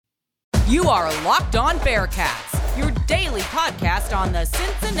You are Locked On Bearcats, your daily podcast on the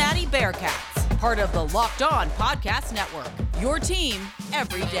Cincinnati Bearcats, part of the Locked On Podcast Network, your team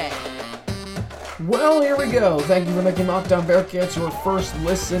every day. Well, here we go. Thank you for making Locked On Bearcats your first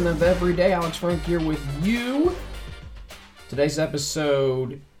listen of every day. Alex Frank here with you. Today's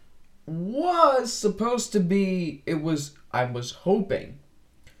episode was supposed to be, I was hoping,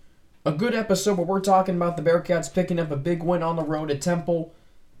 a good episode where we're talking about the Bearcats picking up a big win on the road at Temple.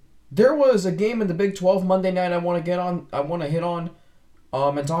 There was a game in the Big 12 Monday night I want to hit on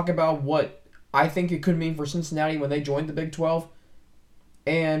and talk about what I think it could mean for Cincinnati when they joined the Big 12.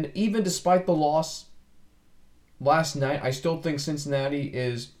 And even despite the loss last night, I still think Cincinnati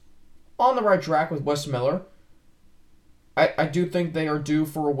is on the right track with Wes Miller. I do think they are due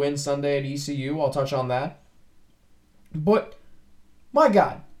for a win Sunday at ECU. I'll touch on that. But, my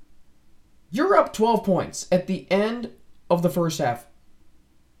God, you're up 12 points at the end of the first half,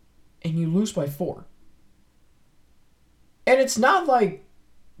 and you lose by 4. And it's not like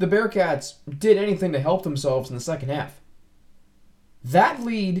the Bearcats did anything to help themselves in the second half. That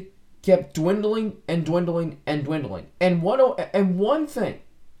lead kept dwindling and dwindling and dwindling. And one thing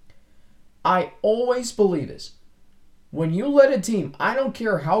I always believe is, when you let a team, I don't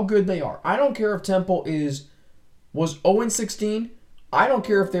care how good they are, I don't care if Temple was 0-16, I don't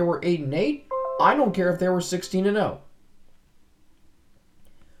care if they were 8-8, I don't care if they were 16-0.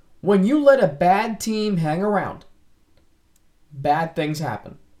 When you let a bad team hang around, bad things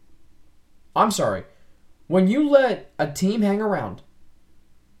happen. I'm sorry. When you let a team hang around,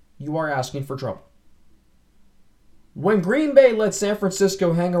 you are asking for trouble. When Green Bay let San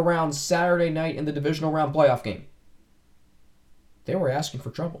Francisco hang around Saturday night in the divisional round playoff game, they were asking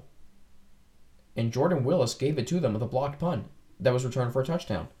for trouble. And Jordan Willis gave it to them with a blocked punt that was returned for a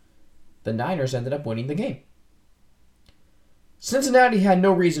touchdown. The Niners ended up winning the game. Cincinnati had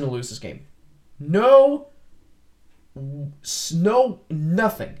no reason to lose this game.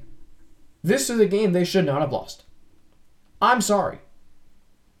 Nothing. This is a game they should not have lost. I'm sorry.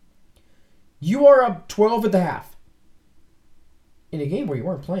 You are up 12 at the half in a game where you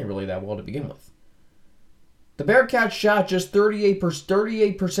weren't playing really that well to begin with. The Bearcats shot just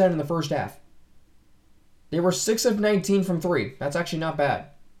 38% in the first half. They were 6 of 19 from 3. That's actually not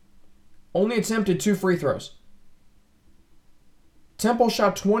bad. Only attempted 2 free throws. Temple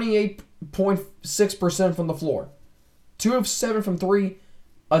shot 28.6% from the floor. 2 of 7 from 3.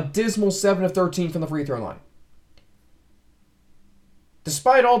 A dismal 7 of 13 from the free throw line.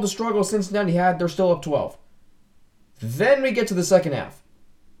 Despite all the struggles Cincinnati had, they're still up 12. Then we get to the second half.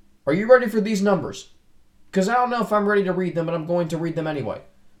 Are you ready for these numbers? Because I don't know if I'm ready to read them, but I'm going to read them anyway.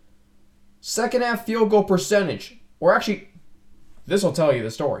 Second half field goal percentage. Or actually, this will tell you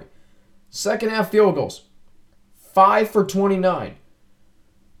the story. Second half field goals. 5 for 29.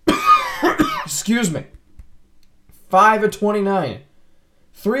 Excuse me. 5 of 29.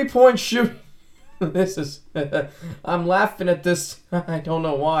 3-point shooting. I'm laughing at this. I don't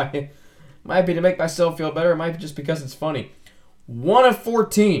know why. Might be to make myself feel better. It might be just because it's funny. 1 of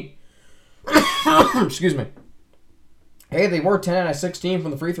 14. Excuse me. Hey, they were 10 out of 16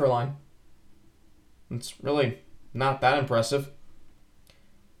 from the free throw line. It's really not that impressive.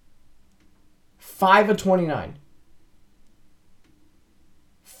 5 of 29.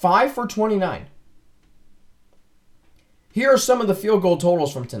 5 for 29. Here are some of the field goal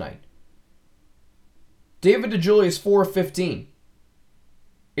totals from tonight. David DeJulius 4 of 15.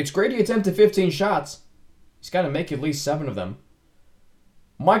 It's great he attempted 15 shots. He's got to make at least 7 of them.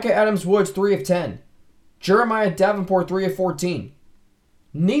 Micah Adams-Woods 3 of 10. Jeremiah Davenport 3 of 14.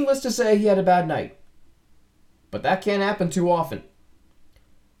 Needless to say, he had a bad night. But that can't happen too often.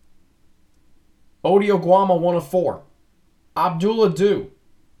 Odi Oguama 1 of 4. Abdullah Due.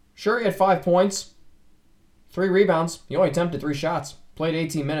 Sure, he had 5 points. 3 rebounds. He only attempted 3 shots. Played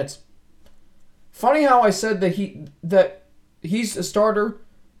 18 minutes. Funny how I said that he's a starter,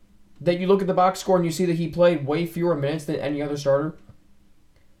 that you look at the box score and you see that he played way fewer minutes than any other starter.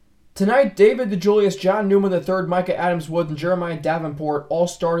 Tonight, David DeJulius, John Newman III, Micah Adams-Woods, and Jeremiah Davenport all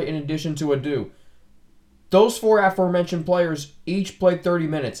started in addition to Adu. Those 4 aforementioned players each played 30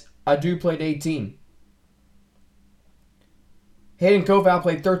 minutes. Adu played 18. Hayden Koval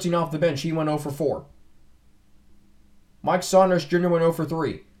played 13 off the bench. He went 0 for 4. Mike Saunders Jr. went 0 for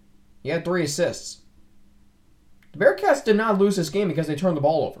 3. He had 3 assists. The Bearcats did not lose this game because they turned the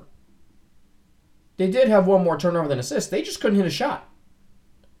ball over. They did have 1 more turnover than assist. They just couldn't hit a shot.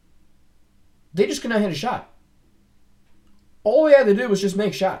 They just could not hit a shot. All they had to do was just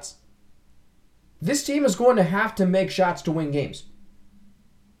make shots. This team is going to have to make shots to win games.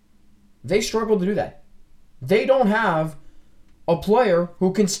 They struggle to do that. They don't have a player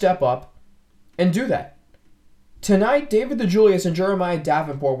who can step up and do that. Tonight, David DeJulius and Jeremiah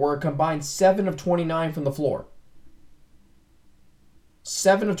Davenport were a combined 7 of 29 from the floor.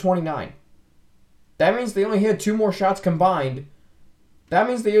 7 of 29. That means they only hit 2 more shots combined. That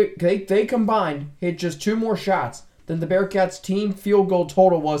means they combined hit just 2 more shots than the Bearcats' team field goal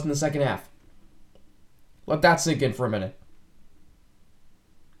total was in the second half. Let that sink in for a minute.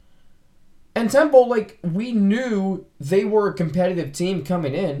 And Temple, we knew they were a competitive team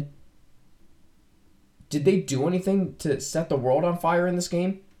coming in. Did they do anything to set the world on fire in this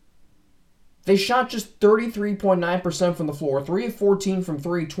game? They shot just 33.9% from the floor, 3 of 14 from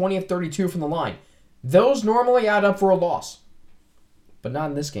 3, 20 of 32 from the line. Those normally add up for a loss, but not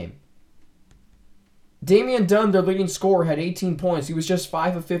in this game. Damian Dunn, their leading scorer, had 18 points. He was just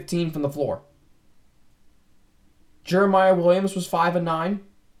 5 of 15 from the floor. Jeremiah Williams was 5 of 9.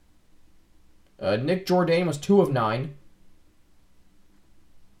 Nick Jourdain was 2 of 9.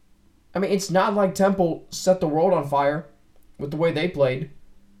 I mean, it's not like Temple set the world on fire with the way they played,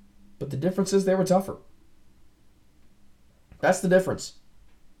 but the difference is they were tougher. That's the difference.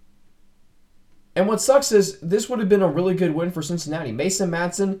 And what sucks is this would have been a really good win for Cincinnati. Mason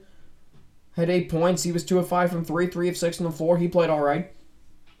Madsen had 8 points. He was 2 of 5 from 3, 3 of 6 on the floor. He played all right.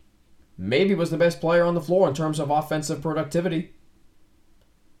 Maybe was the best player on the floor in terms of offensive productivity.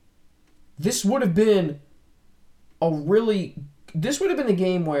 This would have been a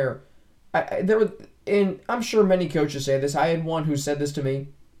game where and I'm sure many coaches say this. I had one who said this to me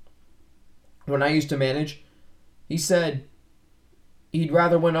when I used to manage. He said he'd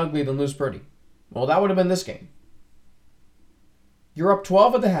rather win ugly than lose pretty. Well, that would have been this game. You're up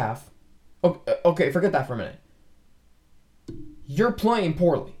 12 at the half. Okay, forget that for a minute. You're playing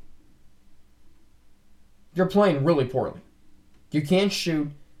poorly. You're playing really poorly. You can't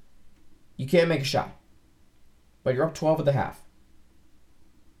shoot. You can't make a shot. But you're up 12 at the half.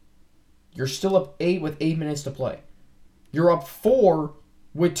 You're still up 8 with 8 minutes to play. You're up 4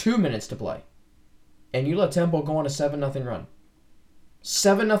 with 2 minutes to play. And you let Temple go on a 7-0 run.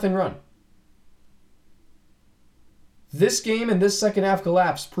 7-0 run. This game and this second half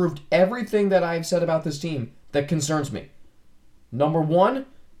collapse proved everything that I've said about this team that concerns me. Number 1,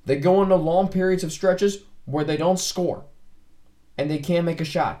 they go into long periods of stretches where they don't score. And they can't make a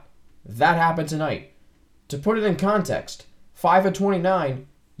shot. That happened tonight. To put it in context, 5 of 29,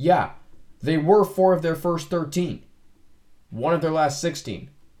 yeah, they were 4 of their first 13. 1 of their last 16.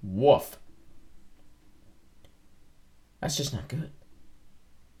 Woof. That's just not good.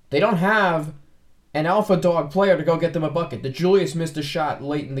 They don't have an alpha dog player to go get them a bucket. DeJulius missed a shot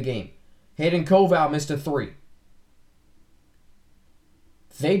late in the game. Hayden Koval missed a 3.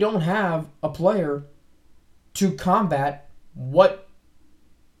 They don't have a player to combat when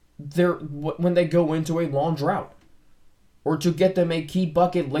they go into a long drought, or to get them a key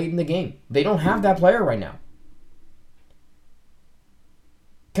bucket late in the game. They don't have that player right now.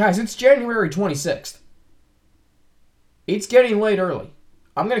 Guys, it's January 26th. It's getting late early.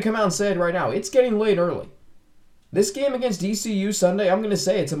 I'm going to come out and say it right now. It's getting late early. This game against DCU Sunday, I'm going to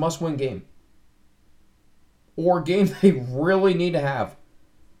say it's a must-win game. Or a game they really need to have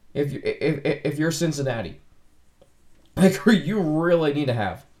if you're Cincinnati. You really need to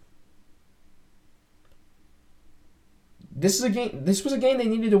have. This was a game they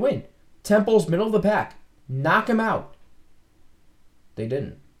needed to win. Temple's middle of the pack. Knock them out. They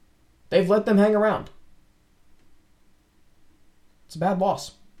didn't. They've let them hang around. It's a bad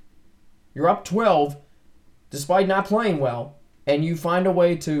loss. You're up 12 despite not playing well, and you find a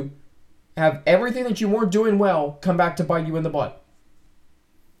way to have everything that you weren't doing well come back to bite you in the butt.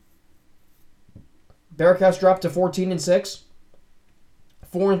 Bearcats dropped to 14-6,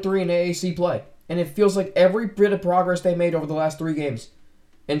 4-3 in AAC play. And it feels like every bit of progress they made over the last 3 games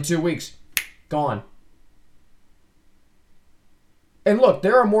in 2 weeks, gone. And look,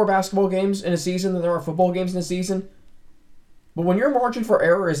 there are more basketball games in a season than there are football games in a season. But when your margin for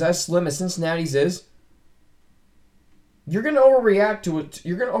error is as slim as Cincinnati's is, you're going to overreact to it.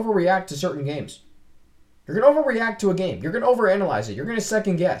 You're going to overreact to certain games. You're going to overreact to a game. You're going to overanalyze it. You're going to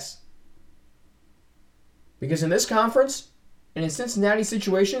second guess. Because in this conference, and in Cincinnati's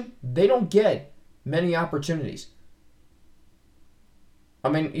situation, they don't get many opportunities. I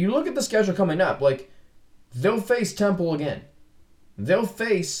mean, you look at the schedule coming up, they'll face Temple again. They'll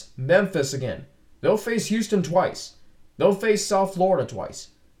face Memphis again. They'll face Houston twice. They'll face South Florida twice.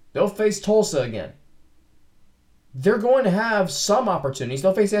 They'll face Tulsa again. They're going to have some opportunities.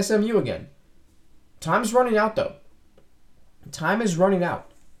 They'll face SMU again. Time's running out, though. Time is running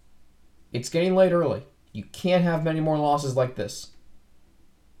out. It's getting late early. You can't have many more losses like this.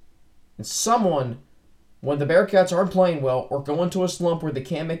 And someone, when the Bearcats aren't playing well or go into a slump where they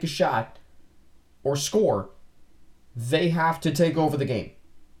can't make a shot, or score, they have to take over the game.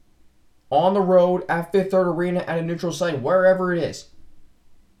 On the road, at Fifth Third Arena, at a neutral site, wherever it is,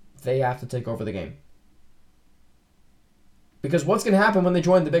 they have to take over the game. Because what's going to happen when they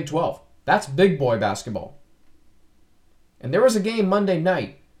join the Big 12? That's big boy basketball. And there was a game Monday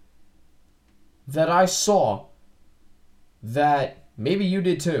night that I saw that maybe you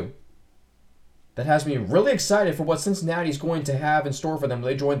did too, that has me really excited for what Cincinnati's going to have in store for them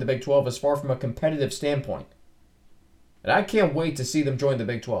when they join the Big 12 as far from a competitive standpoint. And I can't wait to see them join the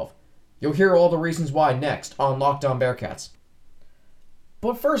Big 12. You'll hear all the reasons why next on Locked On Bearcats.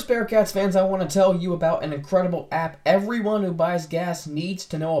 But first, Bearcats fans, I want to tell you about an incredible app everyone who buys gas needs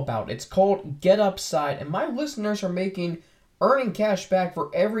to know about. It's called Get Upside, and my listeners are earning cash back for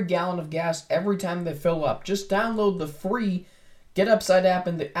every gallon of gas every time they fill up. Just download the free Get Upside app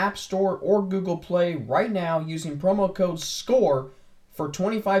in the App Store or Google Play right now using promo code SCORE for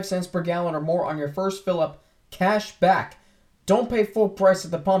 25 cents per gallon or more on your first fill up. Cash back. Don't pay full price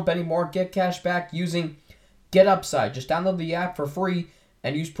at the pump anymore. Get cash back using Get Upside. Just download the app for free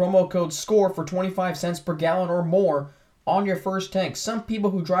and use promo code SCORE for 25 cents per gallon or more on your first tank. Some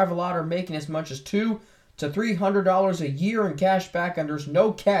people who drive a lot are making as much as $200 to $300 a year in cash back, and there's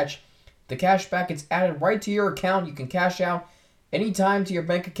no catch. The cash back gets added right to your account. You can cash out anytime to your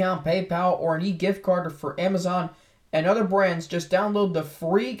bank account, PayPal, or an e-gift card for Amazon and other brands. Just download the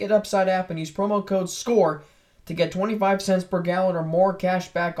free Get Upside app and use promo code SCORE to get 25 cents per gallon or more cash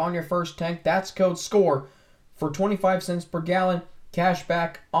back on your first tank. That's code SCORE for 25 cents per gallon cash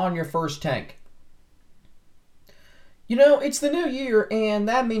back on your first tank. You know, it's the new year, and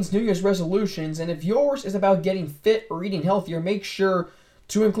that means New Year's resolutions, and if yours is about getting fit or eating healthier, make sure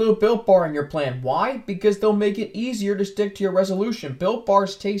to include Built Bar in your plan. Why? Because they'll make it easier to stick to your resolution. Built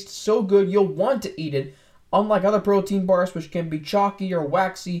Bars taste so good you'll want to eat it, unlike other protein bars which can be chalky or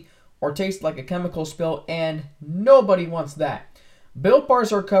waxy or taste like a chemical spill, and nobody wants that. Built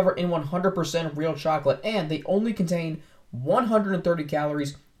Bars are covered in 100% real chocolate, and they only contain 130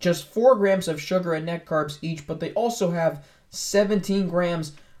 calories, just 4 grams of sugar and net carbs each, but they also have 17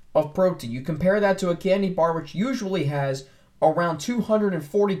 grams of protein. You compare that to a candy bar, which usually has around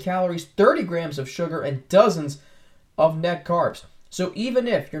 240 calories, 30 grams of sugar, and dozens of net carbs. So even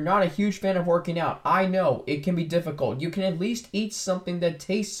if you're not a huge fan of working out, I know it can be difficult. You can at least eat something that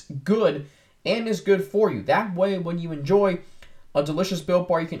tastes good and is good for you. That way, when you enjoy a delicious Built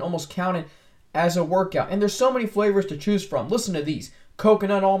Bar, you can almost count it as a workout. And there's so many flavors to choose from. Listen to these: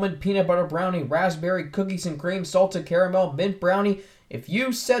 coconut almond, peanut butter brownie, raspberry, cookies and cream, salted caramel, mint brownie. If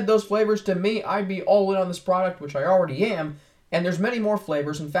you said those flavors to me, I'd be all in on this product, which I already am. And there's many more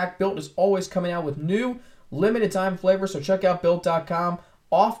flavors. In fact, Built is always coming out with new limited time flavors, so check out Built.com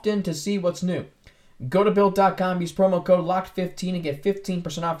often to see what's new. Go to Built.com, use promo code LOCKED15 and get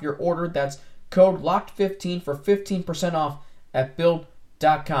 15% off your order. That's code LOCKED15 for 15% off at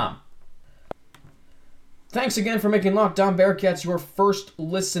Built.com. Thanks again for making Locked On Bearcats your first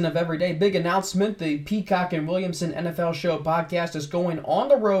listen of every day. Big announcement: the Peacock and Williamson NFL Show podcast is going on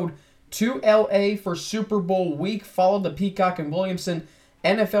the road to LA for Super Bowl week. Follow the Peacock and Williamson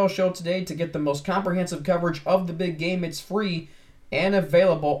NFL Show today to get the most comprehensive coverage of the big game. It's free and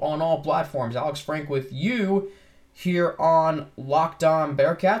available on all platforms. Alex Frank with you here on Locked On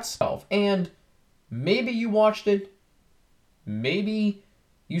Bearcats. And maybe you watched it. Maybe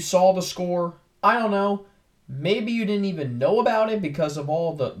you saw the score. I don't know. Maybe you didn't even know about it because of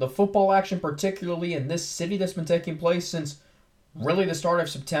all the football action, particularly in this city, that's been taking place since really the start of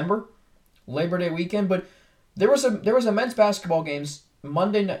September, Labor Day weekend. But there was a men's basketball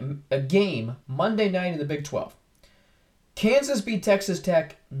Monday night in the Big 12. Kansas beat Texas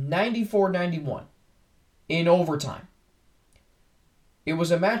Tech 94-91 in overtime. It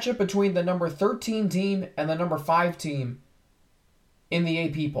was a matchup between the number 13 team and the number 5 team in the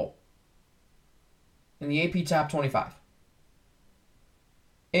AP poll, in the AP Top 25.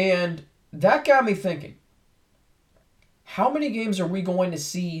 And that got me thinking, how many games are we going to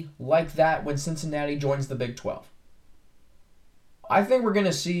see like that when Cincinnati joins the Big 12? I think we're going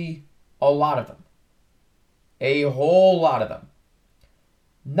to see a lot of them. A whole lot of them.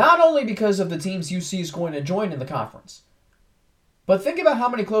 Not only because of the teams UC is going to join in the conference, but think about how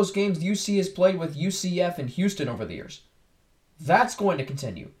many close games UC has played with UCF and Houston over the years. That's going to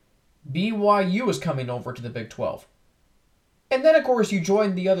continue. BYU is coming over to the Big 12. And then, of course, you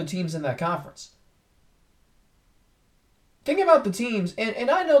join the other teams in that conference. Think about the teams, and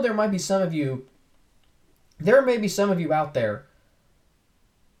I know there may be some of you out there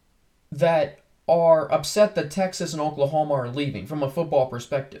that are upset that Texas and Oklahoma are leaving from a football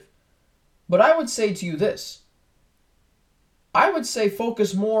perspective. But I would say to you this: I would say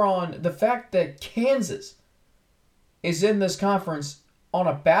focus more on the fact that Kansas is in this conference on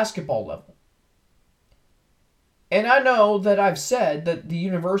a basketball level. And I know that I've said that the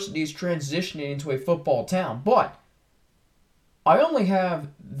university is transitioning into a football town, but I only have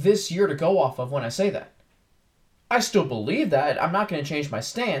this year to go off of when I say that. I still believe that. I'm not going to change my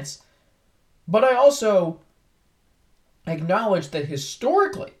stance. But I also acknowledge that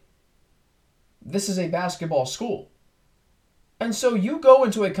historically, this is a basketball school. And so you go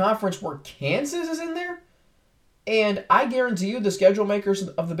into a conference where Kansas is in there, and I guarantee you the schedule makers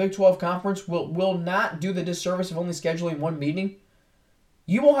of the Big 12 Conference will not do the disservice of only scheduling one meeting.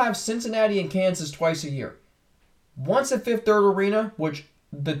 You will have Cincinnati and Kansas twice a year. Once at Fifth Third Arena, which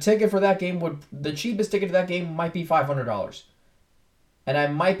the ticket for that game the cheapest ticket to that game might be $500. And I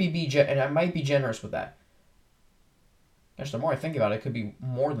might be generous with that. Actually, the more I think about it, it could be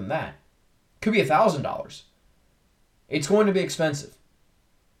more than that. It could be $1,000. It's going to be expensive.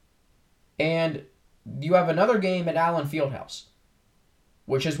 And you have another game at Allen Fieldhouse,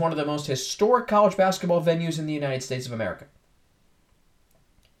 which is one of the most historic college basketball venues in the United States of America.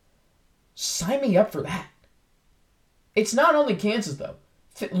 Sign me up for that. It's not only Kansas, though.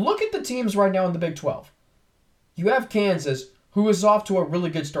 Look at the teams right now in the Big 12. You have Kansas, who is off to a really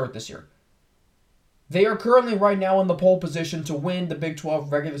good start this year. They are currently right now in the pole position to win the Big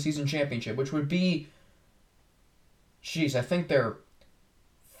 12 regular season championship, which would be, I think they're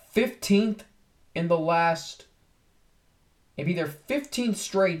 15th in the last, it'd be their 15th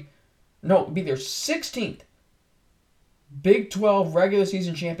straight, no, it'd be their 16th Big 12 regular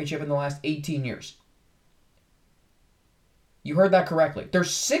season championship in the last 18 years. You heard that correctly. They're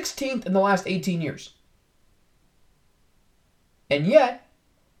 16th in the last 18 years. And yet,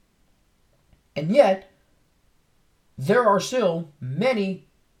 there are still many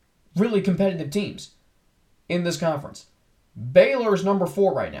really competitive teams in this conference. Baylor is number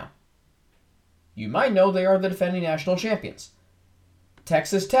 4 right now. You might know they are the defending national champions.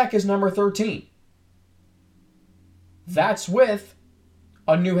 Texas Tech is number 13. That's with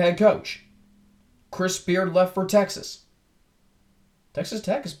a new head coach. Chris Beard left for Texas. Texas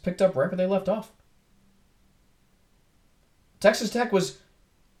Tech has picked up right where they left off. Texas Tech was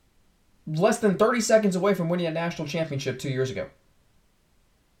less than 30 seconds away from winning a national championship 2 years ago.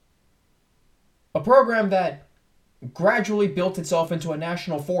 A program that gradually built itself into a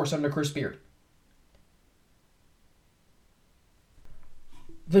national force under Chris Beard.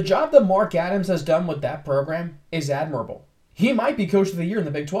 The job that Mark Adams has done with that program is admirable. He might be Coach of the Year in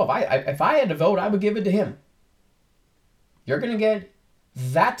the Big 12. If I had to vote, I would give it to him. You're going to get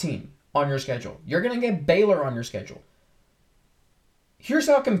that team on your schedule. You're going to get Baylor on your schedule. Here's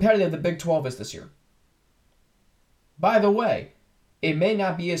how competitive the Big 12 is this year. By the way, it may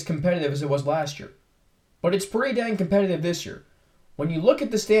not be as competitive as it was last year, but it's pretty dang competitive this year. When you look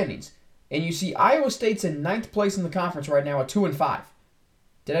at the standings, and you see Iowa State's in 9th place in the conference right now at 2-5.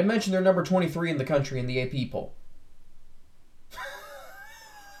 Did I mention they're number 23 in the country in the AP poll?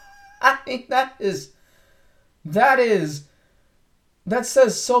 I mean, that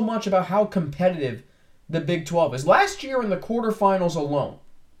says so much about how competitive the Big 12 is. Last year in the quarterfinals alone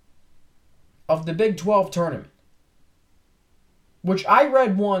of the Big 12 tournament, which I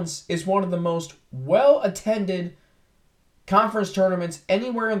read once is one of the most well-attended conference tournaments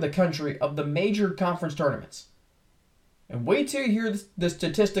anywhere in the country of the major conference tournaments. And wait till you hear the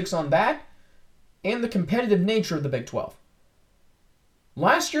statistics on that and the competitive nature of the Big 12.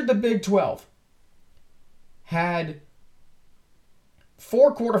 Last year, the Big 12 had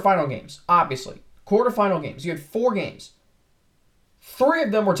 4 quarterfinal games, obviously. Quarterfinal games. You had 4 games. 3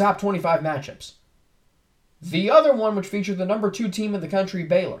 of them were top 25 matchups. The other one, which featured the number 2 team in the country,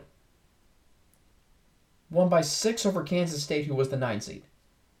 Baylor, won by 6 over Kansas State, who was the 9 seed.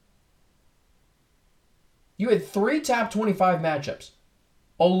 You had 3 top 25 matchups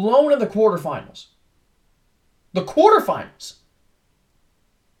alone in the quarterfinals. The quarterfinals.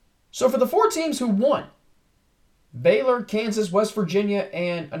 So for the 4 teams who won, Baylor, Kansas, West Virginia,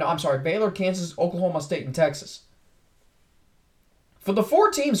 Baylor, Kansas, Oklahoma State, and Texas. For the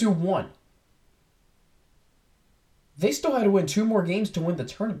 4 teams who won, they still had to win 2 more games to win the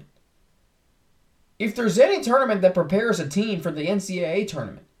tournament. If there's any tournament that prepares a team for the NCAA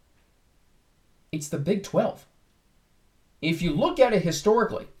tournament, it's the Big 12. If you look at it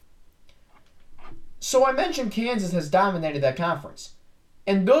historically. So I mentioned Kansas has dominated that conference.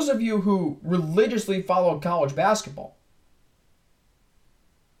 And those of you who religiously follow college basketball,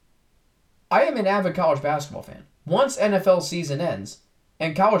 I am an avid college basketball fan. Once NFL season ends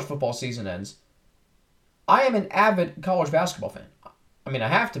and college football season ends, I am an avid college basketball fan. I mean, I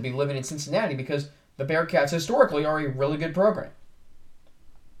have to be living in Cincinnati because The Bearcats historically are a really good program.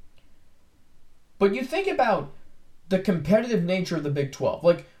 But you think about the competitive nature of the Big 12.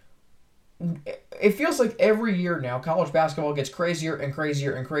 Like, it feels like every year now, college basketball gets crazier and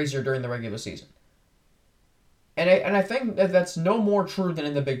crazier and crazier during the regular season. And I think that's no more true than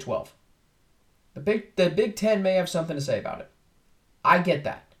in the Big 12. The Big 10 may have something to say about it. I get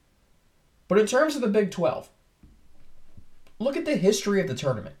that. But in terms of the Big 12, look at the history of the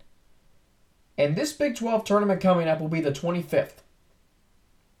tournament. And this Big 12 tournament coming up will be the 25th.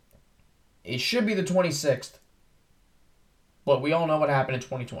 It should be the 26th. But we all know what happened in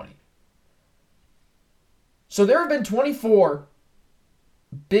 2020. So there have been 24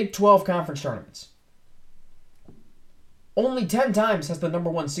 Big 12 conference tournaments. Only 10 times has the number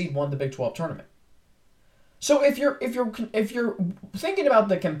 1 seed won the Big 12 tournament. So if you're thinking about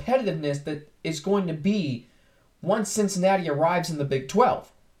the competitiveness that is going to be once Cincinnati arrives in the Big 12,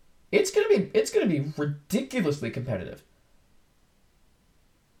 it's going to be ridiculously competitive.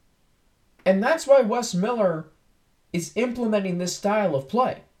 And that's why Wes Miller is implementing this style of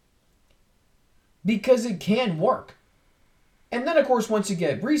play. Because it can work. And then, of course, once you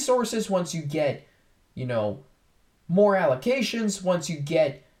get resources, once you get, more allocations, once you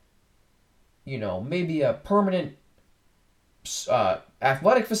get, maybe a permanent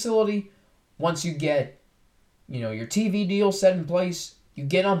athletic facility, once you get, your TV deal set in place, you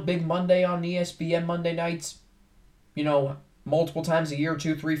get on Big Monday on ESPN Monday nights, multiple times a year,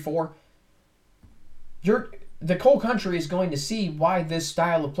 2, 3, 4. The whole country is going to see why this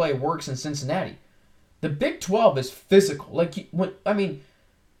style of play works in Cincinnati. The Big 12 is physical.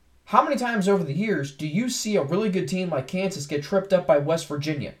 How many times over the years do you see a really good team like Kansas get tripped up by West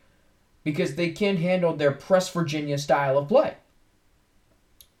Virginia because they can't handle their press Virginia style of play?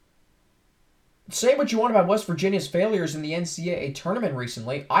 Say what you want about West Virginia's failures in the NCAA tournament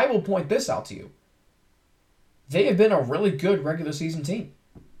recently, I will point this out to you. They have been a really good regular season team.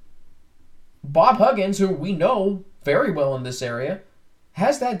 Bob Huggins, who we know very well in this area,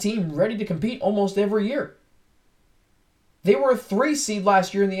 has that team ready to compete almost every year. They were a 3 seed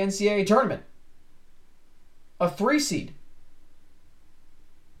last year in the NCAA tournament. A 3 seed.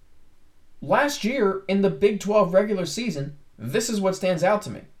 Last year in the Big 12 regular season, this is what stands out to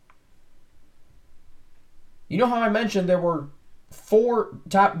me. You know how I mentioned there were 3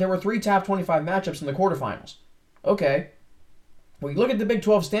 top 25 matchups in the quarterfinals? Okay. Well, you look at the Big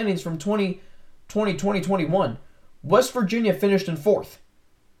 12 standings from 2020-2021. West Virginia finished in 4th.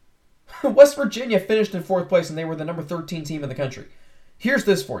 West Virginia finished in 4th place, and they were the number 13 team in the country. Here's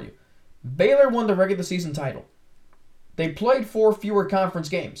this for you. Baylor won the regular season title. They played 4 fewer conference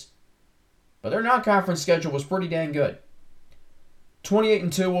games, but their non-conference schedule was pretty dang good.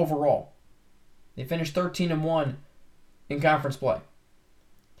 28-2 overall. They finished 13-1 in conference play.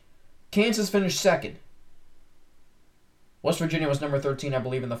 Kansas finished 2nd. West Virginia was number 13, I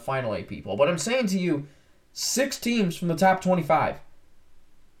believe, in the final AP poll. But I'm saying to you, 6 teams from the top 25.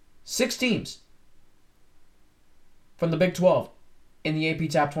 6 teams from the Big 12 in the AP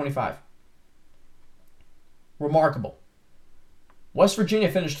top 25. Remarkable. West Virginia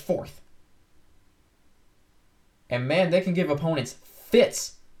finished 4th. And man, they can give opponents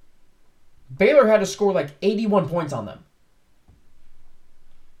fits. Baylor had to score like 81 points on them.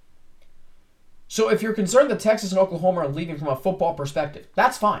 So if you're concerned that Texas and Oklahoma are leaving from a football perspective,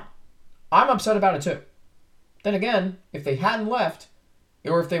 that's fine. I'm upset about it too. Then again, if they hadn't left,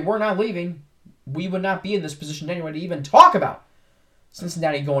 or if they were not leaving, we would not be in this position anyway to even talk about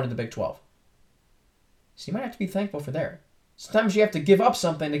Cincinnati going to the Big 12. So you might have to be thankful for there. Sometimes you have to give up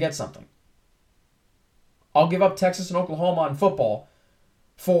something to get something. I'll give up Texas and Oklahoma on football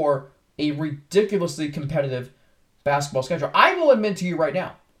for a ridiculously competitive basketball schedule. I will admit to you right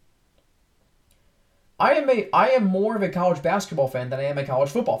now, I am more of a college basketball fan than I am a college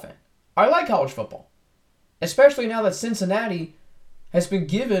football fan. I like college football, especially now that Cincinnati has been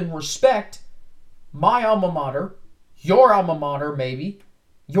given respect. My alma mater, your alma mater maybe,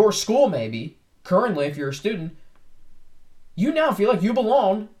 your school maybe, currently if you're a student, you now feel like you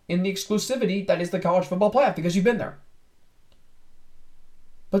belong in the exclusivity that is the college football playoff because you've been there.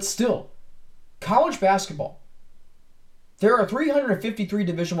 But still, college basketball, there are 353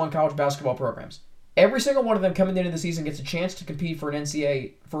 Division I college basketball programs. Every single one of them coming into the season gets a chance to compete for an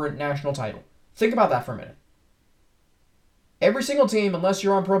NCAA, for a national title. Think about that for a minute. Every single team, unless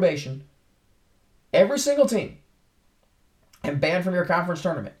you're on probation, every single team, and banned from your conference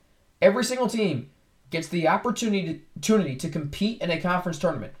tournament, every single team gets the opportunity to compete in a conference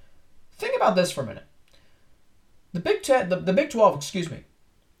tournament. Think about this for a minute. The Big 12,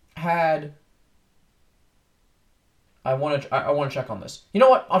 had. I want to check on this. You know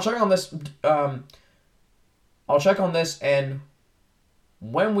what? I'll check on this I'll check on this, and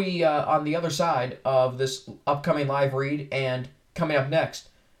when we, on the other side of this upcoming live read and coming up next,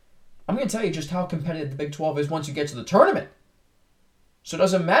 I'm going to tell you just how competitive the Big 12 is once you get to the tournament. So it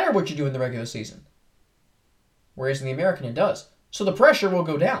doesn't matter what you do in the regular season. Whereas in the American, it does. So the pressure will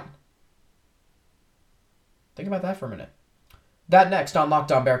go down. Think about that for a minute. That next on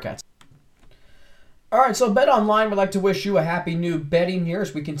Locked On Bearcats. All right, so BetOnline would like to wish you a happy new betting year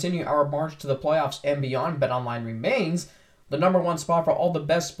as we continue our march to the playoffs and beyond. BetOnline remains the number one spot for all the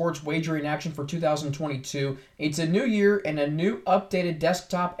best sports wagering action for 2022. It's a new year and a new updated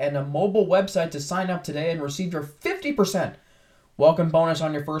desktop and a mobile website to sign up today and receive your 50% welcome bonus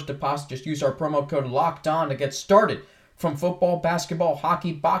on your first deposit. Just use our promo code LOCKEDON to get started. From football, basketball,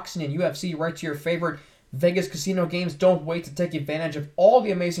 hockey, boxing, and UFC, right to your favorite Vegas casino games. Don't wait to take advantage of all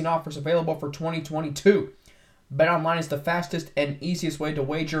the amazing offers available for 2022. BetOnline is the fastest and easiest way to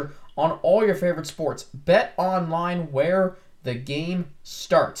wager on all your favorite sports. BetOnline, where the game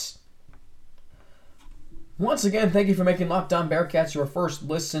starts. Once again, thank you for making Locked On Bearcats your first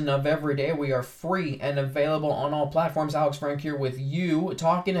listen of every day. We are free and available on all platforms. Alex Frank here with you,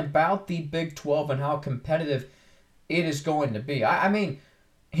 talking about the Big 12 and how competitive it is going to be. I mean,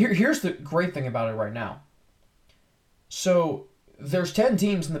 here's the great thing about it right now. So, there's 10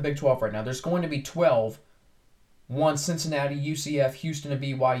 teams in the Big 12 right now. There's going to be 12 once Cincinnati, UCF, Houston, and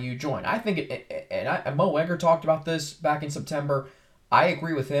BYU join. I think, Mo Egger talked about this back in September. I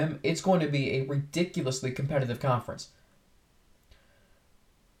agree with him. It's going to be a ridiculously competitive conference.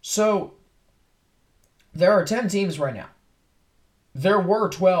 So, there are 10 teams right now. There were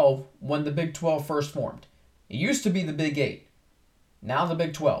 12 when the Big 12 first formed. It used to be the Big 8. Now the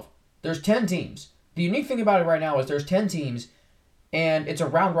Big 12. There's 10 teams. The unique thing about it right now is there's 10 teams, and it's a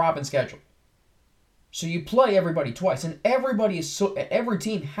round-robin schedule. So you play everybody twice, and every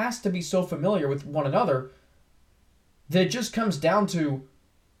team has to be so familiar with one another that it just comes down to,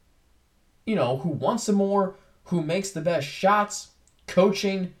 who wants them more, who makes the best shots,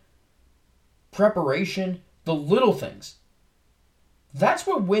 coaching, preparation, the little things. That's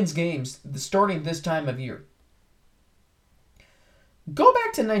what wins games starting this time of year. Go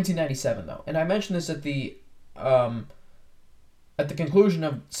back to 1997, though, and I mentioned this at the conclusion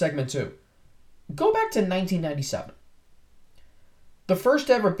of segment 2. Go back to 1997. The first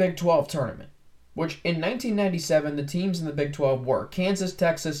ever Big 12 tournament, which in 1997, the teams in the Big 12 were Kansas,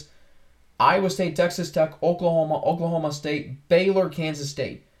 Texas, Iowa State, Texas Tech, Oklahoma, Oklahoma State, Baylor, Kansas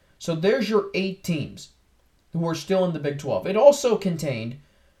State. So there's your 8 teams who are still in the Big 12. It also contained,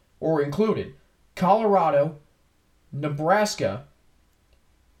 or included, Colorado, Nebraska,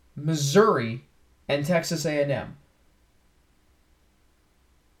 Missouri, and Texas A&M.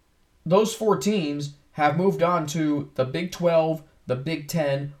 Those 4 teams have moved on to the Big 12, the Big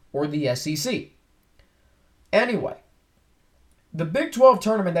 10, or the SEC. Anyway, the Big 12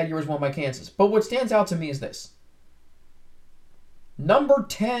 tournament that year was won by Kansas. But what stands out to me is this. Number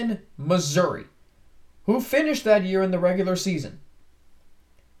 10, Missouri, who finished that year in the regular season.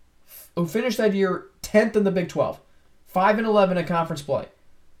 Who finished that year 10th in the Big 12. 5-11 in conference play.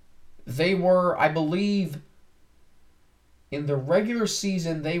 They were, I believe, in the regular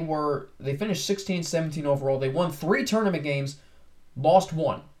season, they finished 16-17 overall. They won 3 tournament games, lost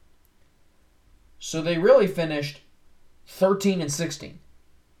 1. So they really finished 13-16.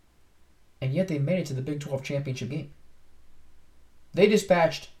 And yet they made it to the Big 12 championship game. They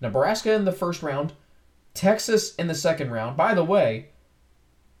dispatched Nebraska in the first round, Texas in the second round. By the way,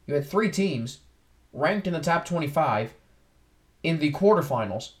 you had 3 teams ranked in the top 25 in the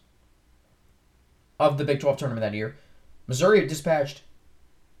quarterfinals of the Big 12 tournament that year. Missouri dispatched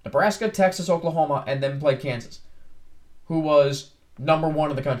Nebraska, Texas, Oklahoma, and then played Kansas, who was number 1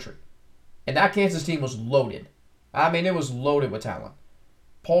 in the country. And that Kansas team was loaded. I mean, it was loaded with talent.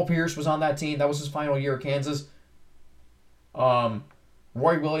 Paul Pierce was on that team. That was his final year at Kansas. Roy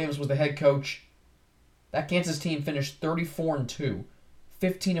Williams was the head coach. That Kansas team finished 34-2,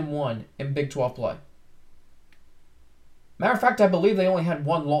 15-1 in Big 12 play. Matter of fact, I believe they only had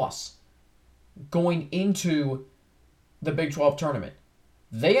 1 loss going into the Big 12 tournament.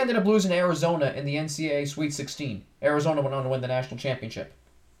 They ended up losing to Arizona in the NCAA Sweet 16. Arizona went on to win the national championship.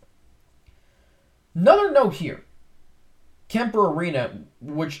 Another note here. Kemper Arena,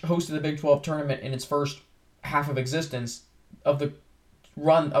 which hosted the Big 12 tournament in its first half of existence, of the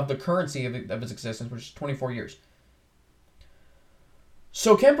run of the currency of its existence, which is 24 years.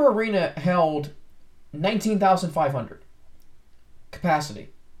 So Kemper Arena held 19,500 capacity.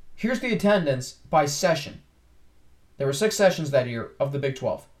 Here's the attendance by session. There were 6 sessions that year of the Big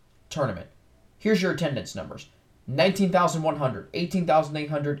 12 tournament. Here's your attendance numbers. 19,100,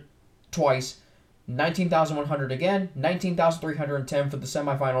 18,800 twice, 19,100 again, 19,310 for the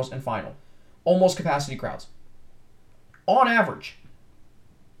semifinals and final. Almost capacity crowds. On average,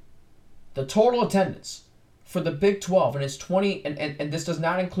 the total attendance for the Big 12, and it's 20, and this does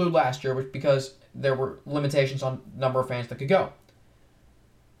not include last year, because there were limitations on number of fans that could go.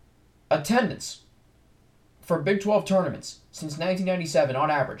 Attendance for Big 12 tournaments since 1997,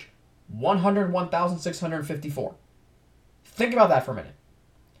 on average, 101,654. Think about that for a minute.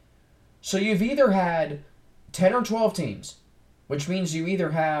 So you've either had 10 or 12 teams, which means you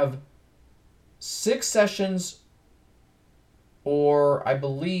either have 6 sessions or, I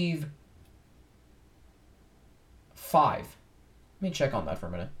believe, 5. Let me check on that for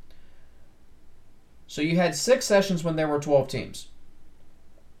a minute. So you had 6 sessions when there were 12 teams.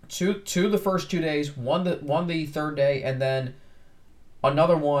 Two the first 2 days, one the third day, and then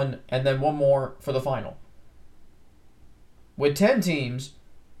another one, and then one more for the final. With 10 teams,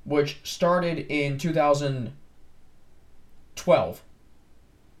 which started in 2012.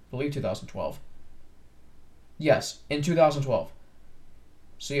 I believe 2012. Yes, in 2012.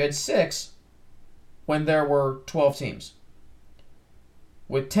 So you had 6 when there were 12 teams.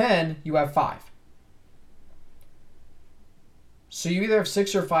 With 10, you have 5. So you either have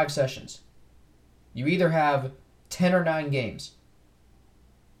 6 or 5 sessions. You either have 10 or 9 games.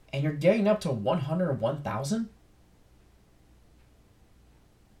 And you're getting up to 101,000?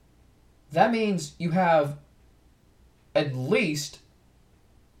 That means you have at least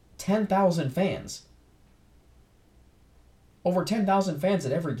 10,000 fans. Over 10,000 fans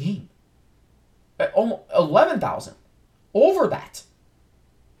at every game. Almost 11,000. Over that.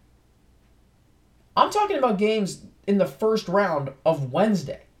 I'm talking about games in the first round of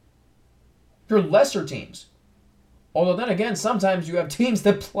Wednesday. Your lesser teams. Although then again, sometimes you have teams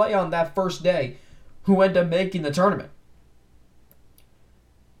that play on that first day who end up making the tournament.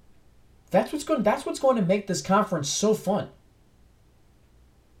 That's what's going to make this conference so fun.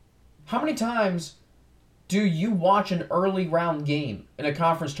 How many times do you watch an early round game in a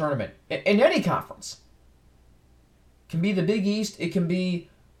conference tournament? In any conference. It can be the Big East, it can be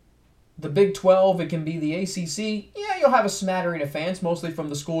the Big 12, it can be the ACC. Yeah, you'll have a smattering of fans, mostly from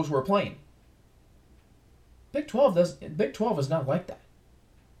the schools who are playing. Big 12 is not like that.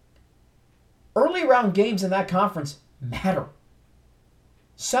 Early round games in that conference matter.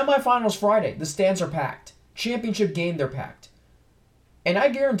 Semifinals Friday, the stands are packed. Championship game, they're packed. And I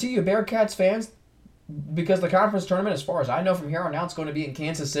guarantee you, Bearcats fans, because the conference tournament, as far as I know from here on out, is going to be in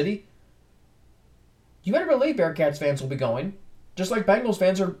Kansas City, you better believe Bearcats fans will be going. Just like Bengals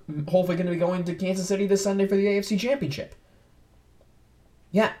fans are hopefully going to be going to Kansas City this Sunday for the AFC Championship.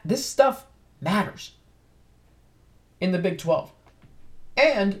 Yeah, this stuff matters in the Big 12.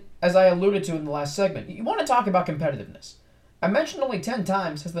 And, as I alluded to in the last segment, you want to talk about competitiveness. I mentioned only 10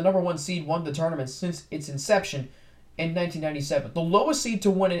 times has the number 1 seed won the tournament since its inception in 1997. The lowest seed to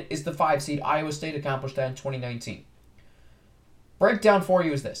win it is the 5 seed. Iowa State accomplished that in 2019. Breakdown for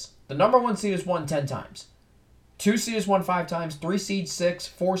you is this. The number 1 seed has won 10 times. 2 seed has won 5 times, 3 seed 6,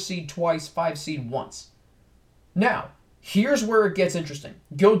 4 seed twice, 5 seed once. Now, here's where it gets interesting.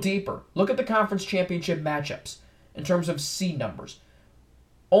 Go deeper. Look at the conference championship matchups in terms of seed numbers.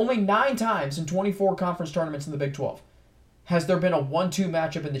 Only 9 times in 24 conference tournaments in the Big 12 has there been a 1-2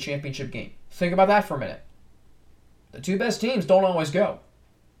 matchup in the championship game. Think about that for a minute. The 2 best teams don't always go.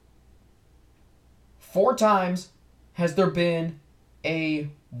 4 times has there been a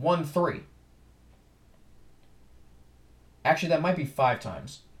 1-3. Actually, that might be 5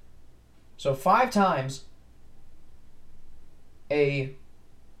 times. So 5 times has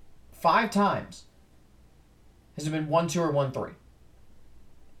it been 1-2 or 1-3.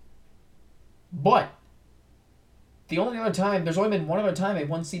 But there's only been one other time a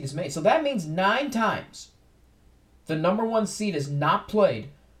 1 seed is made. So that means 9 times the number 1 seed is not played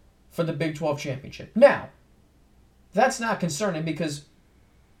for the Big 12 championship. Now, that's not concerning because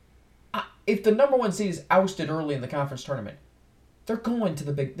if the number 1 seed is ousted early in the conference tournament, they're going to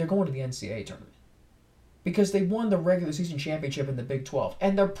the NCAA tournament because they won the regular season championship in the Big 12,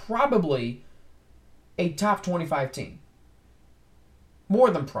 and they're probably a top 25 team.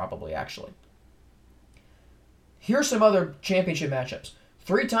 More than probably, actually. Here's some other championship matchups.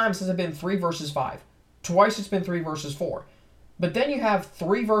 3 times has it been 3 versus 5. Twice it's been 3 versus 4. But then you have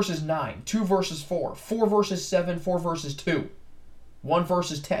 3 versus 9, 2 versus 4, 4 versus 7, 4 versus 2, 1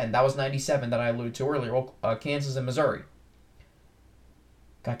 versus 10. That was 97 that I alluded to earlier, Kansas and Missouri.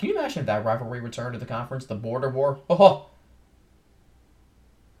 God, can you imagine if that rivalry returned to the conference, the border war? Oh,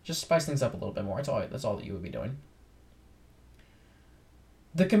 just spice things up a little bit more. That's all that you would be doing.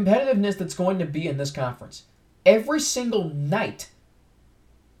 The competitiveness that's going to be in this conference. Every single night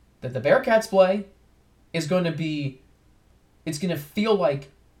that the Bearcats play is going to be, it's going to feel like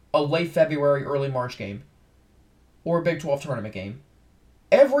a late February, early March game or a Big 12 tournament game.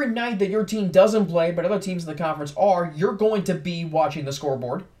 Every night that your team doesn't play, but other teams in the conference are, you're going to be watching the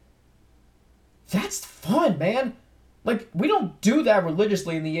scoreboard. That's fun, man. Like, we don't do that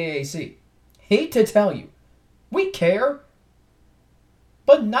religiously in the AAC. Hate to tell you. We care,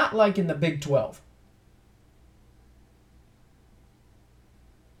 but not like in the Big 12.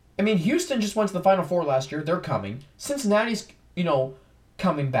 I mean, Houston just went to the Final Four last year. They're coming. Cincinnati's,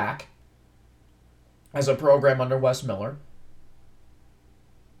 coming back as a program under Wes Miller.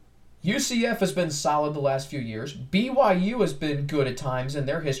 UCF has been solid the last few years. BYU has been good at times in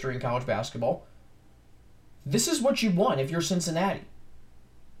their history in college basketball. This is what you want if you're Cincinnati.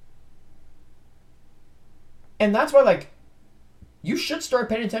 And that's why, you should start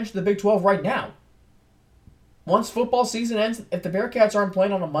paying attention to the Big 12 right now. Once football season ends, if the Bearcats aren't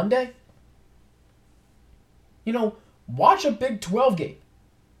playing on a Monday, watch a Big 12 game.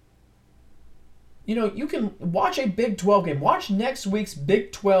 You can watch a Big 12 game. Watch next week's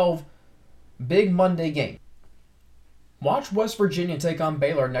Big 12 Big Monday game. Watch West Virginia take on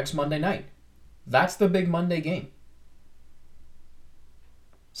Baylor next Monday night. That's the Big Monday game.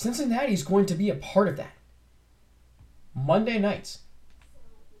 Cincinnati's going to be a part of that. Monday nights.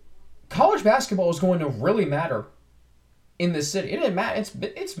 College basketball is going to really matter in this city. It didn't matter.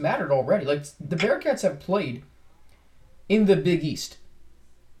 It's mattered already. The Bearcats have played in the Big East.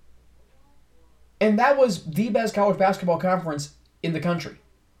 And that was the best college basketball conference in the country.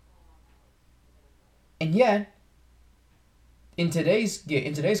 And yet, in today's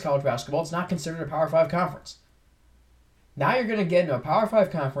college basketball, it's not considered a Power 5 conference. Now you're going to get into a Power 5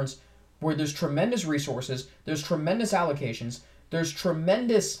 conference where there's tremendous resources, there's tremendous allocations, there's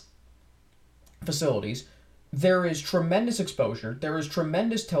tremendous facilities, there is tremendous exposure, there is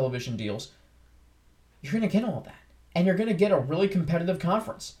tremendous television deals. You're going to get all that. And you're going to get a really competitive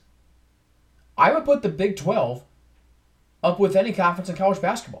conference. I would put the Big 12 up with any conference in college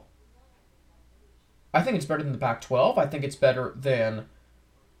basketball. I think it's better than the Pac-12. I think it's better than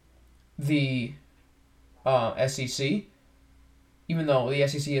the SEC. Even though the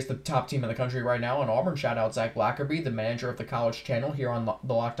SEC is the top team in the country right now, and Auburn, shout out Zach Blackerby, the manager of the college channel here on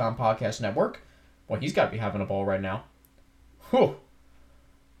the Locked On Podcast Network. Well, he's got to be having a ball right now. Whew.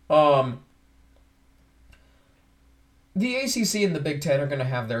 The ACC and the Big Ten are going to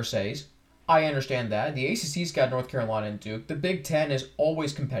have their says. I understand that. The ACC's got North Carolina and Duke. The Big Ten is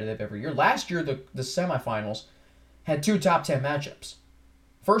always competitive every year. Last year, the semifinals had 2 top 10 matchups.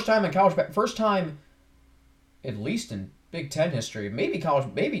 First time, at least in Big Ten history, maybe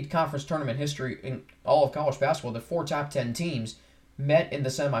conference tournament history in all of college basketball, the 4 top 10 teams met in the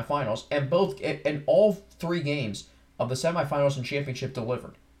semifinals, and all 3 games of the semifinals and championship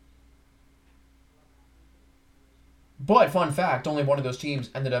delivered. But, fun fact, only one of those teams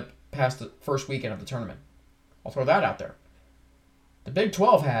ended up past the first weekend of the tournament. I'll throw that out there. The Big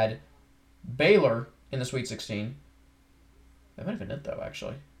 12 had Baylor in the Sweet 16. That might have been it, though,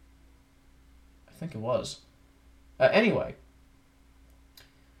 actually. I think it was. Anyway.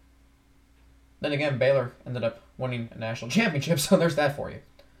 Then again, Baylor ended up winning a national championship, so there's that for you.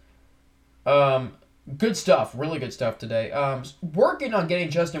 Good stuff. Really good stuff today. Working on getting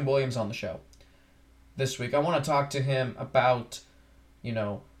Justin Williams on the show this week. I want to talk to him about,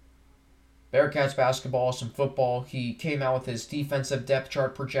 Bearcats basketball, some football. He came out with his defensive depth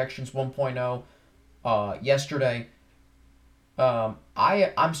chart projections 1.0 yesterday.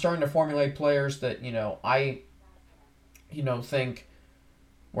 I'm starting to formulate players that, I think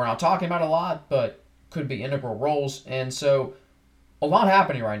we're not talking about a lot, but could be integral roles. And so a lot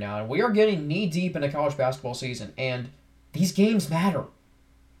happening right now. And we are getting knee-deep into college basketball season. And these games matter.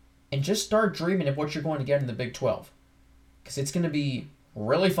 And just start dreaming of what you're going to get in the Big 12. Because it's going to be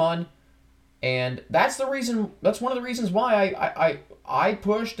really fun. And that's one of the reasons why I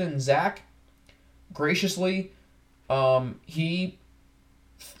pushed, and Zach graciously, he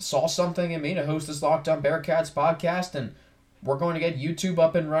saw something in me to host this Locked On Bearcats podcast, and we're going to get YouTube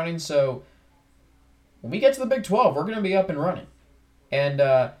up and running. So when we get to the Big 12, we're going to be up and running. And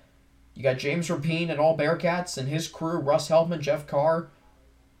you got James Rapine at All Bearcats and his crew, Russ Heltman, Jeff Carr.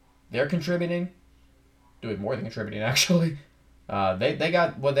 They're contributing, doing more than contributing actually. They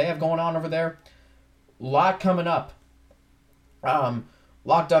got what they have going on over there. A lot coming up.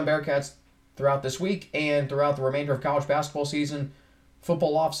 Locked On Bearcats throughout this week and throughout the remainder of college basketball season,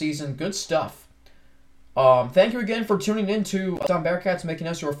 football off season. Good stuff. Thank you again for tuning in to Locked On Bearcats, making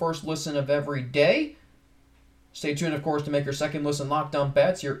us your first listen of every day. Stay tuned, of course, to make your second listen Locked On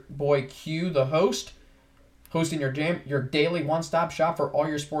Bets. Your boy Q, the host, hosting your daily one-stop shop for all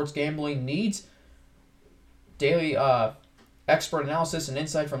your sports gambling needs. daily expert analysis and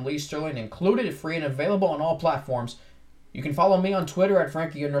insight from Lee Sterling included, free and available on all platforms. You can follow me on Twitter at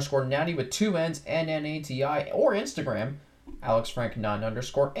Frankie_Natty with 2 N's, N-N-A-T-I, or Instagram,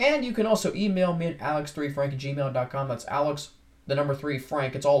 AlexFrank9_. And you can also email me at alex3frank@gmail.com. That's Alex, the number 3,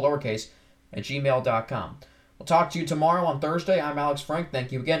 Frank, it's all lowercase, at gmail.com. We'll talk to you tomorrow on Thursday. I'm Alex Frank.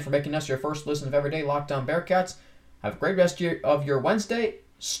 Thank you again for making us your first listen of every day Locked On Bearcats. Have a great rest of your Wednesday.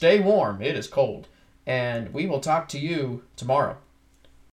 Stay warm. It is cold. And we will talk to you tomorrow.